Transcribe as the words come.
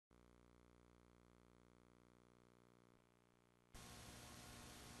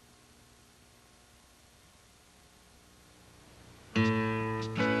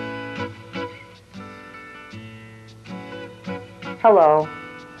Hello,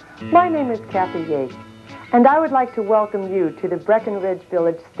 my name is Kathy Yates, and I would like to welcome you to the Breckenridge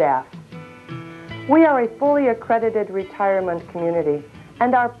Village staff. We are a fully accredited retirement community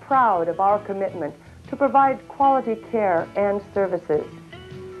and are proud of our commitment to provide quality care and services.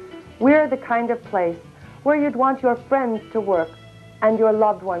 We're the kind of place where you'd want your friends to work and your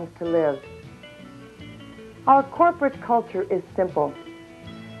loved ones to live. Our corporate culture is simple.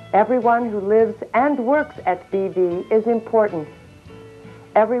 Everyone who lives and works at BV is important.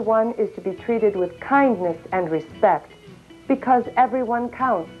 Everyone is to be treated with kindness and respect because everyone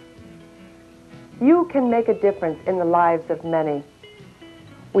counts. You can make a difference in the lives of many.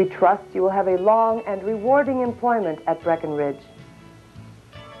 We trust you will have a long and rewarding employment at Breckenridge.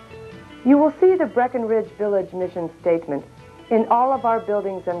 You will see the Breckenridge Village mission statement in all of our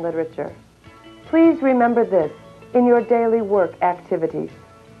buildings and literature. Please remember this in your daily work activities.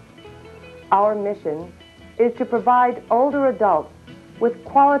 Our mission is to provide older adults with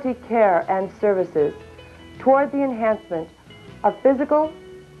quality care and services toward the enhancement of physical,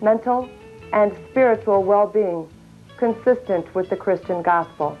 mental, and spiritual well-being consistent with the Christian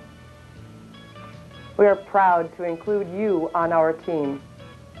gospel. We are proud to include you on our team.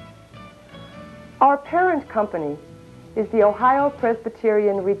 Our parent company is the Ohio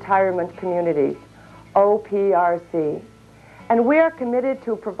Presbyterian Retirement Communities, OPRC, and we are committed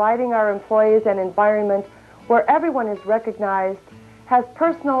to providing our employees an environment where everyone is recognized, has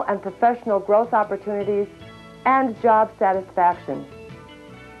personal and professional growth opportunities, and job satisfaction.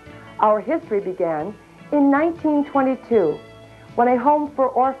 Our history began in 1922 when a home for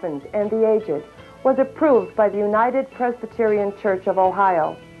orphans and the aged was approved by the United Presbyterian Church of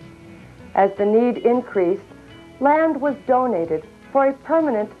Ohio. As the need increased, land was donated for a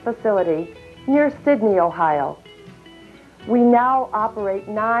permanent facility near Sydney, Ohio. We now operate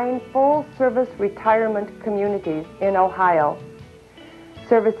 9 full-service retirement communities in Ohio,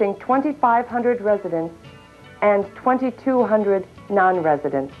 servicing 2,500 residents and 2,200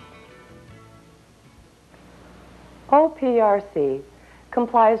 non-residents. OPRC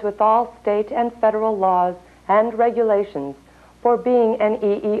complies with all state and federal laws and regulations for being an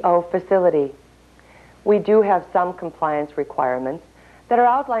EEO facility. We do have some compliance requirements that are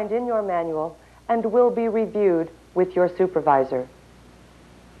outlined in your manual and will be reviewed with your supervisor.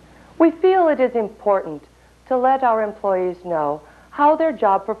 We feel it is important to let our employees know how their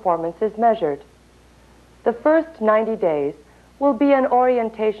job performance is measured. The first 90 days will be an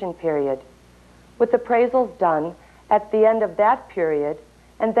orientation period, with appraisals done at the end of that period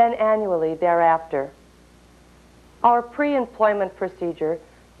and then annually thereafter. Our pre-employment procedure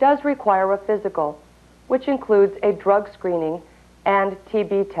does require a physical, which includes a drug screening and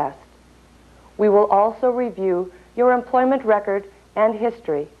TB test. We will also review your employment record and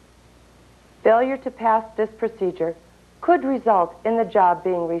history. Failure to pass this procedure could result in the job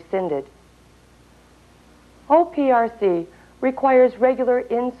being rescinded. OPRC requires regular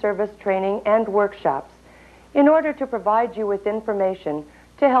in-service training and workshops in order to provide you with information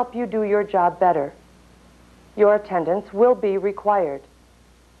to help you do your job better. Your attendance will be required.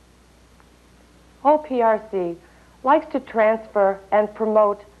 OPRC likes to transfer and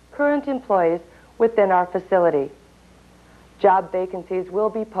promote current employees within our facility. Job vacancies will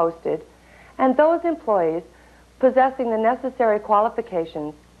be posted, and those employees possessing the necessary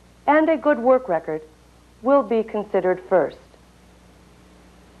qualifications and a good work record will be considered first.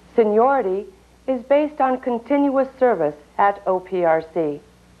 Seniority is based on continuous service at OPRC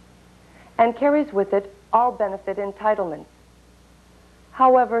and carries with it all benefit entitlements.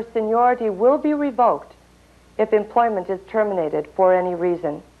 However, seniority will be revoked if employment is terminated for any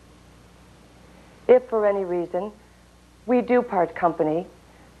reason. If for any reason we do part company,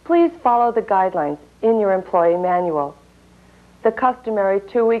 please follow the guidelines in your employee manual. The customary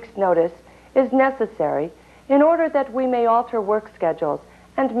 2 weeks notice is necessary in order that we may alter work schedules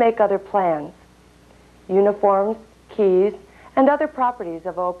and make other plans. Uniforms, keys, and other properties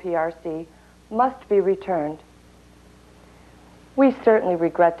of OPRC must be returned. We certainly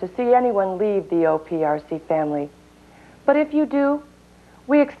regret to see anyone leave the OPRC family, but if you do,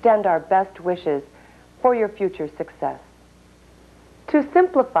 we extend our best wishes for your future success. To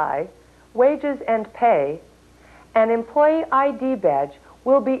simplify wages and pay, an employee ID badge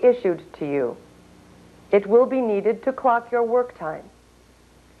will be issued to you. It will be needed to clock your work time.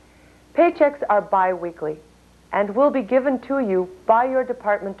 Paychecks are bi-weekly and will be given to you by your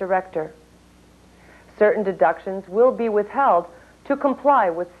department director. Certain deductions will be withheld to comply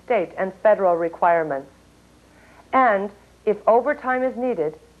with state and federal requirements. And if overtime is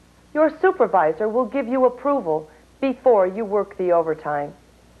needed, your supervisor will give you approval before you work the overtime.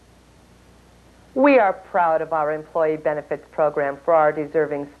 We are proud of our employee benefits program for our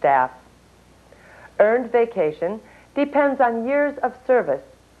deserving staff. Earned vacation depends on years of service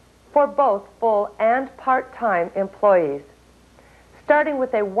for both full and part-time employees, starting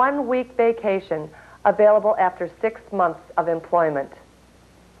with a 1-week vacation available after 6 months of employment.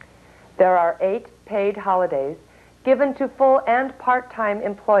 There are 8 paid holidays given to full and part-time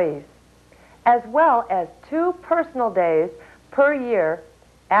employees, as well as 2 personal days per year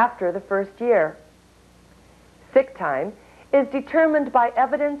after the first year. Sick time is determined by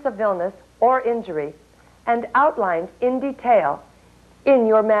evidence of illness or injury and outlined in detail in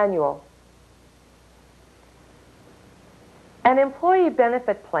your manual. An employee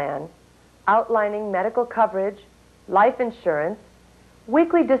benefit plan outlining medical coverage, life insurance,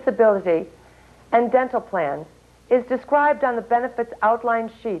 weekly disability, and dental plans is described on the benefits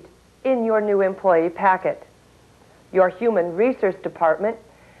outline sheet in your new employee packet. Your Human Resource Department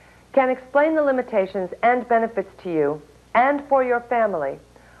can explain the limitations and benefits to you and for your family,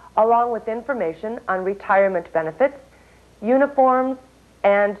 along with information on retirement benefits, uniforms,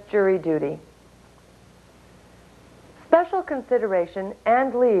 and jury duty. Special consideration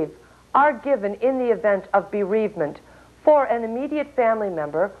and leave are given in the event of bereavement for an immediate family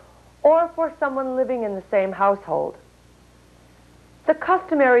member or for someone living in the same household. The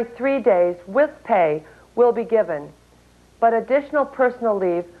customary 3 days with pay will be given, but additional personal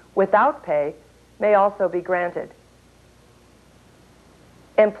leave without pay may also be granted.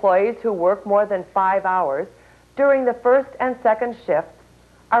 Employees who work more than 5 hours during the first and second shifts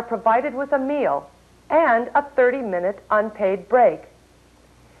are provided with a meal and a 30-minute unpaid break.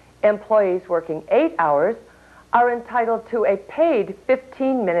 Employees working 8 hours are entitled to a paid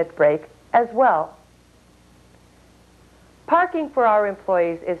 15-minute break as well. Parking for our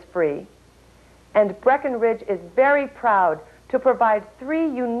employees is free, and Breckenridge is very proud to provide 3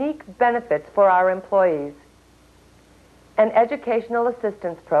 unique benefits for our employees: an educational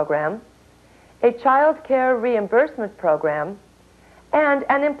assistance program, a child care reimbursement program, and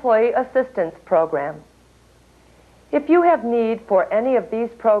an employee assistance program. If you have need for any of these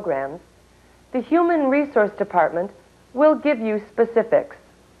programs, the Human Resource Department will give you specifics.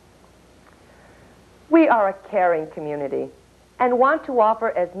 We are a caring community and want to offer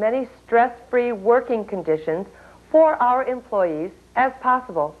as many stress-free working conditions for our employees as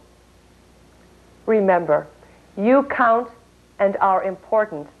possible. Remember, you count and are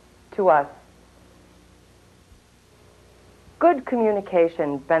important to us. Good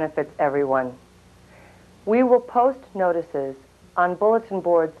communication benefits everyone. We will post notices on bulletin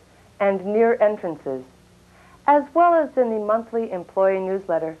boards and near entrances, as well as in the monthly employee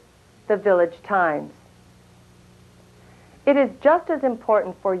newsletter, The Village Times. It is just as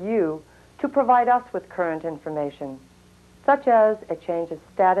important for you to provide us with current information, such as a change of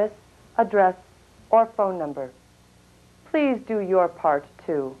status, address, or phone number. Please do your part,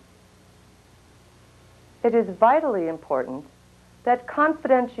 too. It is vitally important that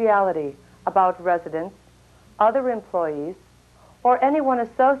confidentiality about residents, other employees, or anyone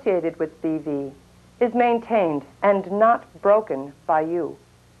associated with BV is maintained and not broken by you.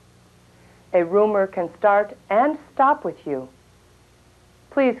 A rumor can start and stop with you.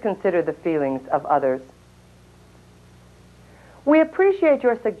 Please consider the feelings of others. We appreciate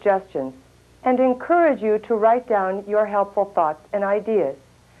your suggestions and encourage you to write down your helpful thoughts and ideas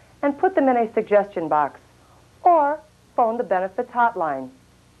and put them in a suggestion box or phone the benefits hotline.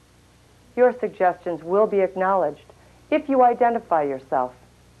 Your suggestions will be acknowledged if you identify yourself.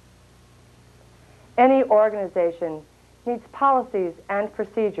 Any organization needs policies and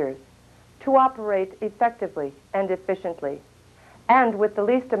procedures to operate effectively and efficiently, and with the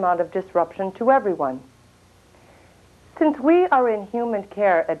least amount of disruption to everyone. Since we are in human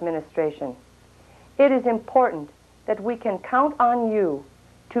care administration, it is important that we can count on you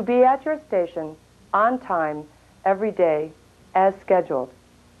to be at your station on time every day as scheduled.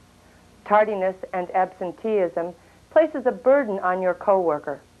 Tardiness and absenteeism places a burden on your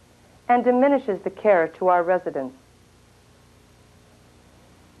coworker and diminishes the care to our residents.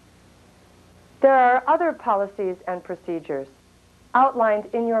 There are other policies and procedures outlined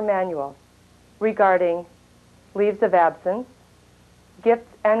in your manual regarding leaves of absence,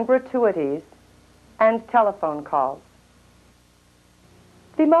 gifts and gratuities, and telephone calls.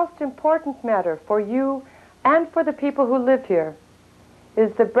 The most important matter for you and for the people who live here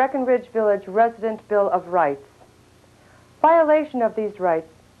is the Breckenridge Village Resident Bill of Rights. Violation of these rights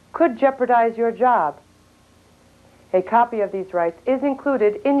could jeopardize your job. A copy of these rights is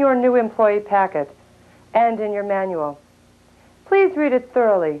included in your new employee packet and in your manual. Please read it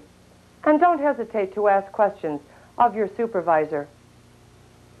thoroughly and don't hesitate to ask questions of your supervisor.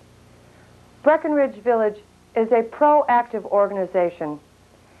 Breckenridge Village is a proactive organization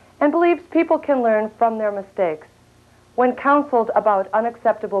and believes people can learn from their mistakes when counseled about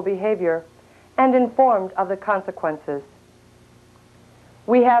unacceptable behavior and informed of the consequences.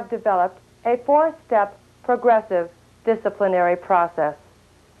 We have developed a 4-step progressive disciplinary process.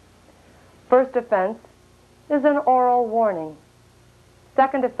 First offense is an oral warning.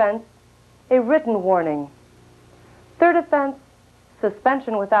 Second offense, a written warning. Third offense,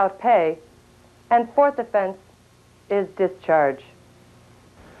 suspension without pay. And fourth offense is discharge.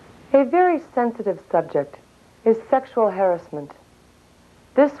 A very sensitive subject is sexual harassment.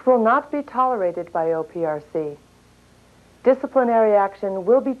 This will not be tolerated by OPRC. Disciplinary action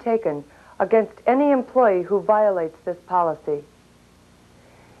will be taken against any employee who violates this policy.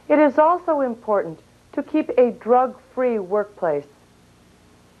 It is also important to keep a drug-free workplace.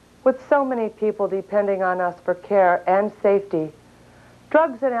 With so many people depending on us for care and safety,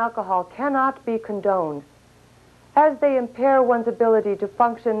 drugs and alcohol cannot be condoned, as they impair one's ability to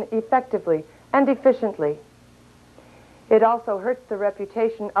function effectively and efficiently. It also hurts the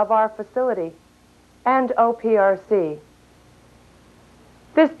reputation of our facility and OPRC.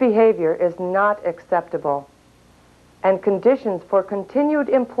 This behavior is not acceptable, and conditions for continued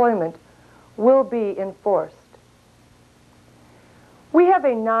employment will be enforced. We have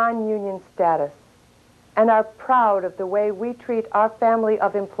a non-union status and are proud of the way we treat our family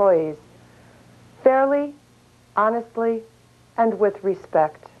of employees fairly, honestly, and with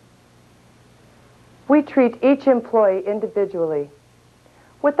respect. We treat each employee individually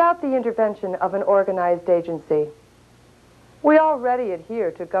without the intervention of an organized agency. We already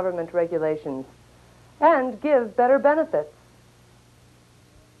adhere to government regulations and give better benefits.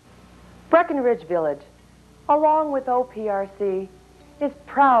 Breckenridge Village, along with OPRC, is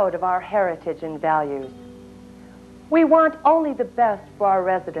proud of our heritage and values. We want only the best for our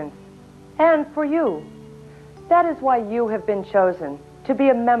residents and for you. That is why you have been chosen to be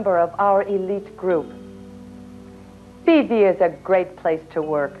a member of our elite group. BV is a great place to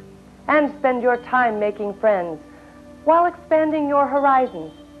work and spend your time making friends while expanding your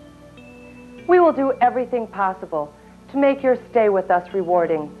horizons. We will do everything possible to make your stay with us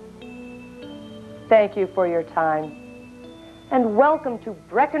rewarding. Thank you for your time, and welcome to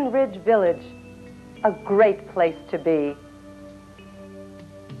Breckenridge Village, a great place to be.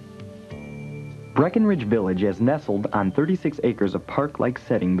 Breckenridge Village is nestled on 36 acres of park-like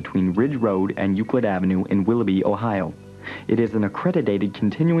setting between Ridge Road and Euclid Avenue in Willoughby, Ohio. It is an accredited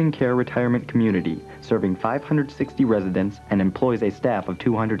continuing care retirement community serving 560 residents and employs a staff of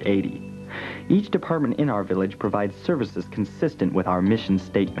 280. Each department in our village provides services consistent with our mission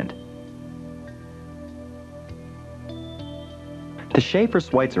statement. The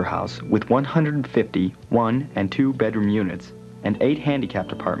Schaefer-Schweitzer House, with 150 one- and two-bedroom units and 8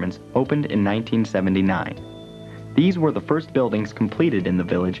 handicapped apartments, opened in 1979. These were the first buildings completed in the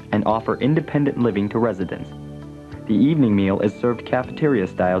village and offer independent living to residents. The evening meal is served cafeteria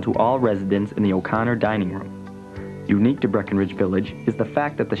style to all residents in the O'Connor dining room. Unique to Breckenridge Village is the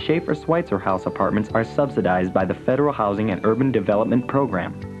fact that the Schaefer-Schweitzer House apartments are subsidized by the Federal Housing and Urban Development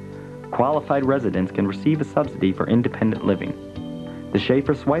Program. Qualified residents can receive a subsidy for independent living. The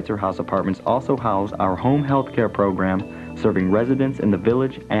Schaefer-Schweitzer House apartments also house our home health care program, serving residents in the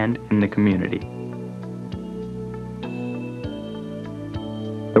village and in the community.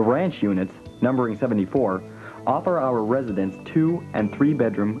 The ranch units, numbering 74, offer our residents 2- and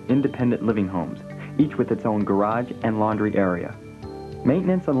 3-bedroom independent living homes, each with its own garage and laundry area.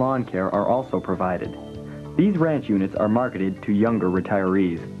 Maintenance and lawn care are also provided. These ranch units are marketed to younger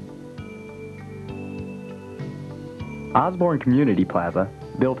retirees. Osborne Community Plaza,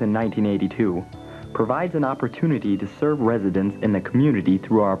 built in 1982, provides an opportunity to serve residents in the community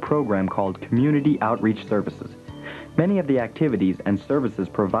through our program called Community Outreach Services. Many of the activities and services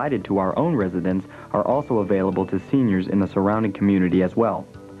provided to our own residents are also available to seniors in the surrounding community as well.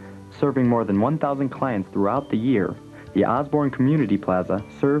 Serving more than 1,000 clients throughout the year, the Osborne Community Plaza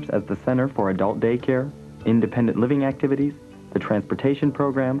serves as the center for adult daycare, independent living activities, the transportation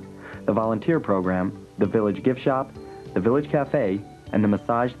program, the volunteer program, the village gift shop, the village cafe, and the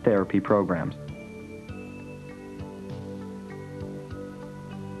massage therapy programs.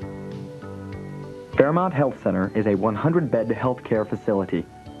 Fairmount Health Center is a 100-bed health care facility.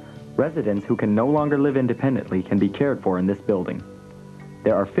 Residents who can no longer live independently can be cared for in this building.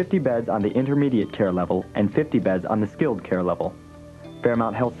 There are 50 beds on the intermediate care level and 50 beds on the skilled care level.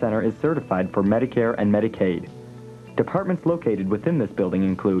 Fairmount Health Center is certified for Medicare and Medicaid. Departments located within this building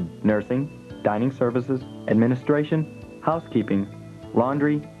include nursing, dining services, administration, housekeeping,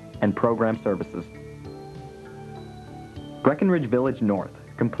 laundry, and program services. Breckenridge Village North,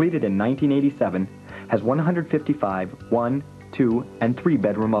 completed in 1987, has 155 1, 2, and 3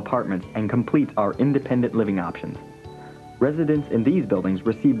 bedroom apartments and completes our independent living options. Residents in these buildings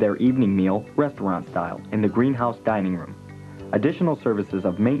receive their evening meal restaurant style in the greenhouse dining room. Additional services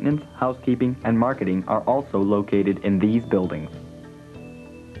of maintenance, housekeeping, and marketing are also located in these buildings.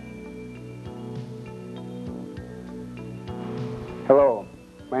 Hello,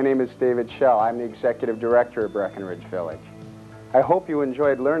 my name is David Schell. I'm the Executive Director of Breckenridge Village. I hope you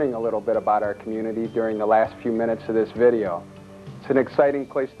enjoyed learning a little bit about our community during the last few minutes of this video. It's an exciting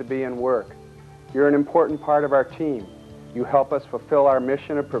place to be and work. You're an important part of our team. You help us fulfill our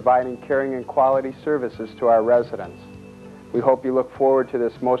mission of providing caring and quality services to our residents. We hope you look forward to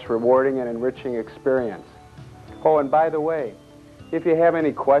this most rewarding and enriching experience. Oh, and by the way, if you have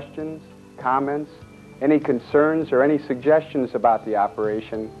any questions, comments, any concerns, or any suggestions about the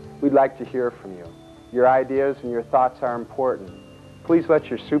operation, we'd like to hear from you. Your ideas and your thoughts are important. Please let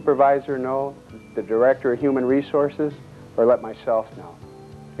your supervisor know, the Director of Human Resources, or let myself know.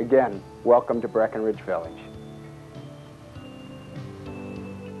 Again, welcome to Breckenridge Village.